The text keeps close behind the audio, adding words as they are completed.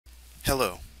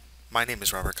Hello, my name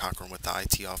is Robert Cochran with the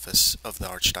IT Office of the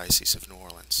Archdiocese of New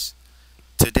Orleans.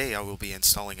 Today I will be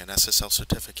installing an SSL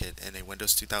certificate in a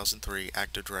Windows 2003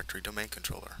 Active Directory domain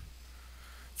controller.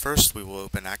 First, we will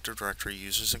open Active Directory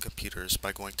Users and Computers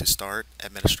by going to Start,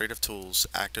 Administrative Tools,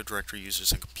 Active Directory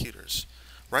Users and Computers.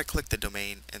 Right-click the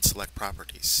domain and select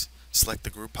Properties. Select the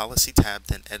Group Policy tab,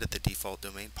 then edit the default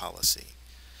domain policy.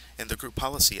 In the Group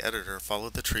Policy Editor,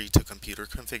 follow the tree to Computer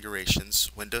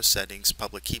Configurations, Windows Settings,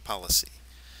 Public Key Policy.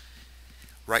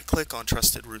 Right-click on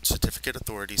Trusted Root Certificate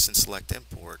Authorities and select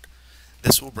Import.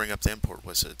 This will bring up the Import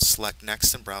wizard. Select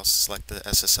Next and browse to select the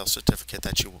SSL certificate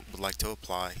that you would like to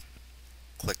apply.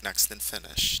 Click Next and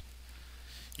Finish.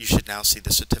 You should now see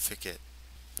the certificate.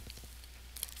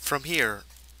 From here,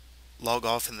 log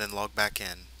off and then log back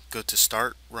in. Go to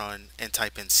Start, Run, and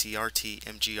type in crtmgr.msc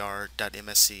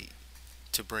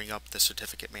to bring up the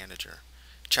Certificate Manager.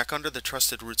 Check under the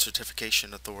Trusted Root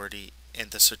Certification Authority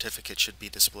and the certificate should be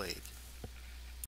displayed.